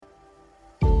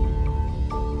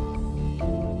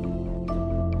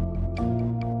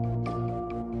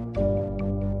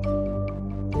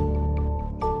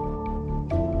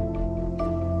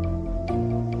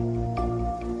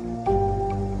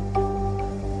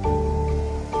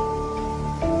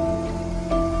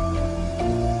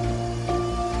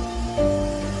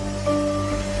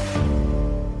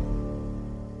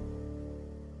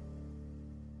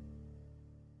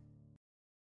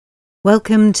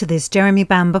Welcome to this Jeremy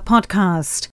Bamber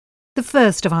podcast. The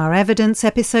first of our evidence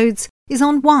episodes is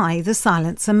on why the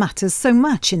silencer matters so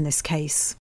much in this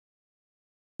case.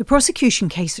 The prosecution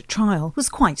case at trial was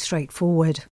quite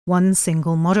straightforward. One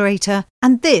single moderator,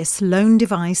 and this lone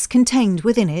device contained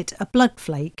within it a blood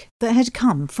flake that had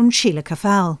come from Sheila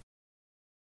Caffel.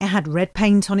 It had red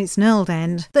paint on its knurled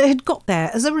end that had got there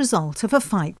as a result of a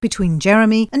fight between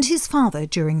Jeremy and his father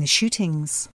during the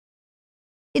shootings.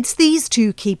 It's these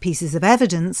two key pieces of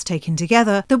evidence taken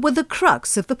together that were the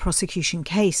crux of the prosecution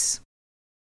case.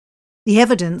 The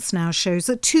evidence now shows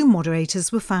that two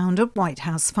moderators were found at White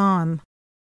House Farm.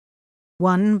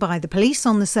 One by the police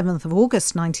on the 7th of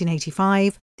August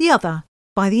 1985, the other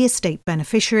by the estate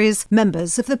beneficiaries,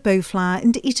 members of the Beauflower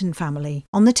and Eaton family,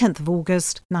 on the 10th of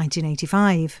August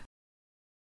 1985.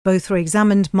 Both were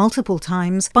examined multiple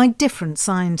times by different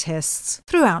scientists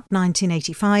throughout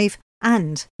 1985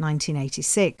 and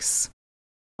 1986.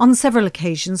 On several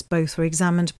occasions, both were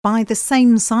examined by the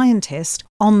same scientist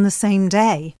on the same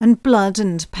day, and blood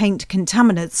and paint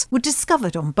contaminants were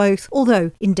discovered on both, although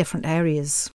in different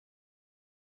areas.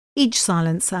 Each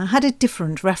silencer had a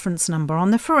different reference number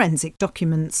on the forensic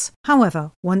documents.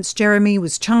 However, once Jeremy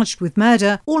was charged with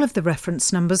murder, all of the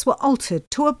reference numbers were altered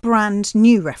to a brand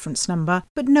new reference number,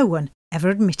 but no one ever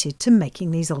admitted to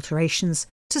making these alterations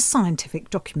to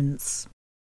scientific documents.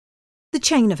 The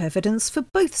chain of evidence for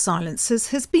both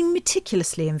silencers has been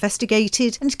meticulously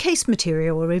investigated, and case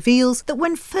material reveals that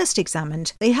when first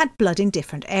examined, they had blood in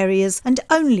different areas and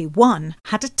only one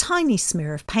had a tiny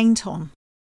smear of paint on.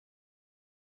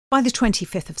 By the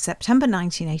 25th of September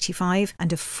 1985,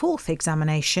 and a fourth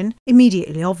examination,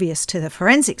 immediately obvious to the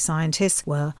forensic scientists,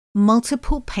 were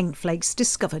multiple paint flakes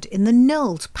discovered in the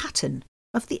knurled pattern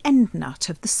of the end nut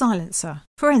of the silencer,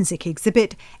 forensic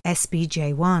exhibit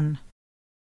SBJ1.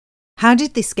 How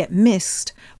did this get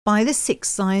missed by the six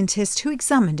scientists who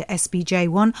examined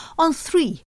SBJ1 on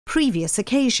 3 previous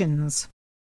occasions?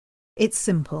 It's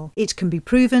simple. It can be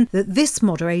proven that this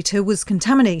moderator was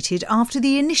contaminated after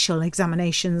the initial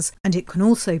examinations, and it can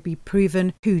also be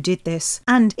proven who did this,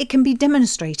 and it can be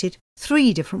demonstrated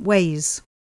 3 different ways.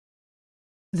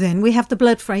 Then we have the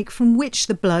blood flake from which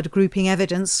the blood grouping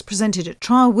evidence presented at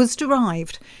trial was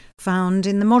derived, found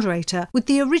in the moderator with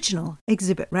the original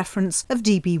exhibit reference of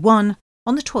DB1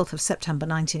 on the 12th of September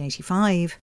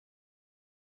 1985.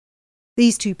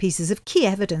 These 2 pieces of key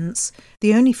evidence,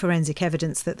 the only forensic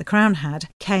evidence that the Crown had,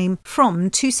 came from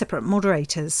 2 separate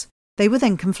moderators. They were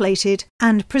then conflated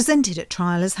and presented at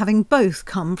trial as having both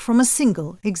come from a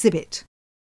single exhibit.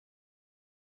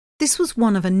 This was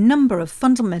one of a number of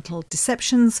fundamental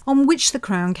deceptions on which the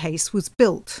Crown case was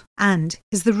built, and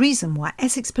is the reason why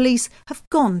Essex Police have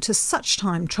gone to such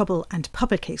time, trouble and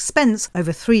public expense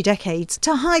over 3 decades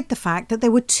to hide the fact that there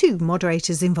were 2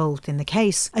 moderators involved in the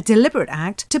case, a deliberate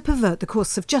act to pervert the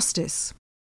course of justice.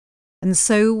 And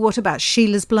so what about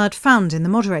Sheila's blood found in the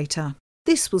moderator?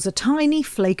 This was a tiny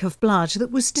flake of blood that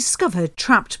was discovered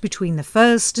trapped between the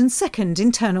first and second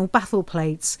internal baffle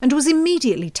plates, and was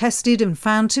immediately tested and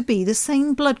found to be the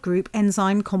same blood group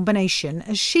enzyme combination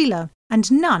as Sheila,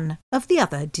 and none of the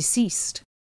other deceased.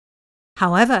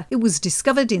 However, it was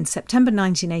discovered in September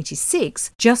 1986,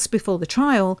 just before the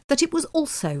trial, that it was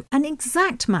also an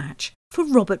exact match for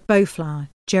Robert Beauflower,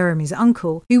 Jeremy's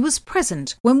uncle, who was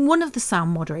present when one of the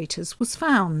sound moderators was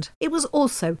found. It was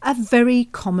also a very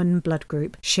common blood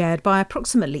group, shared by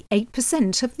approximately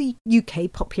 8% of the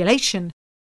UK population.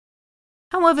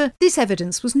 However, this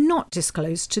evidence was not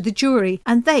disclosed to the jury,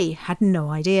 and they had no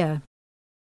idea.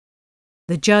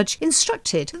 The judge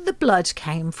instructed that the blood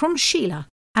came from Sheila,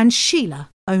 and Sheila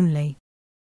only.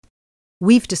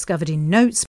 We've discovered in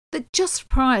notes that just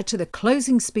prior to the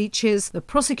closing speeches, the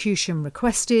prosecution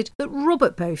requested that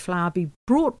Robert Beauflower be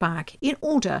brought back in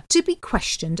order to be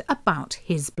questioned about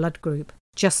his blood group.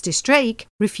 Justice Drake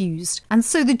refused, and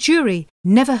so the jury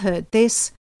never heard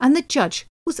this, and the judge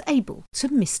was able to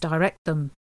misdirect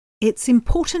them. It's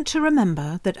important to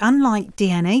remember that unlike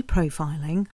DNA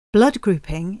profiling, blood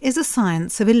grouping is a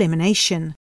science of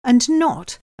elimination, and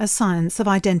not a science of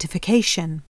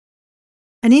identification.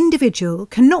 An individual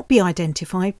cannot be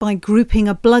identified by grouping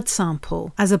a blood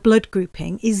sample, as a blood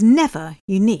grouping is never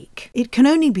unique. It can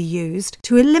only be used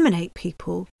to eliminate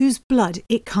people whose blood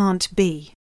it can't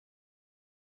be.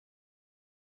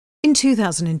 In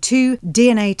 2002,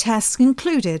 DNA tests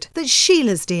concluded that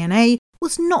Sheila's DNA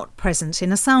was not present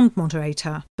in a sound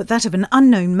moderator, but that of an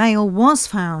unknown male was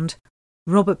found.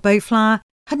 Robert Beauflower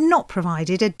had not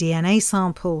provided a DNA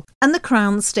sample, and the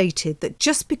Crown stated that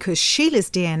just because Sheila's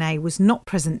DNA was not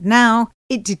present now,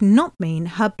 it did not mean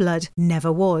her blood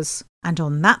never was, and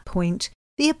on that point,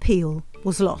 the appeal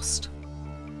was lost.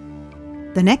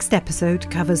 The next episode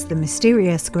covers the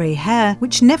mysterious grey hair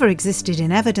which never existed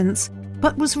in evidence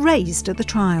but was raised at the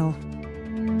trial.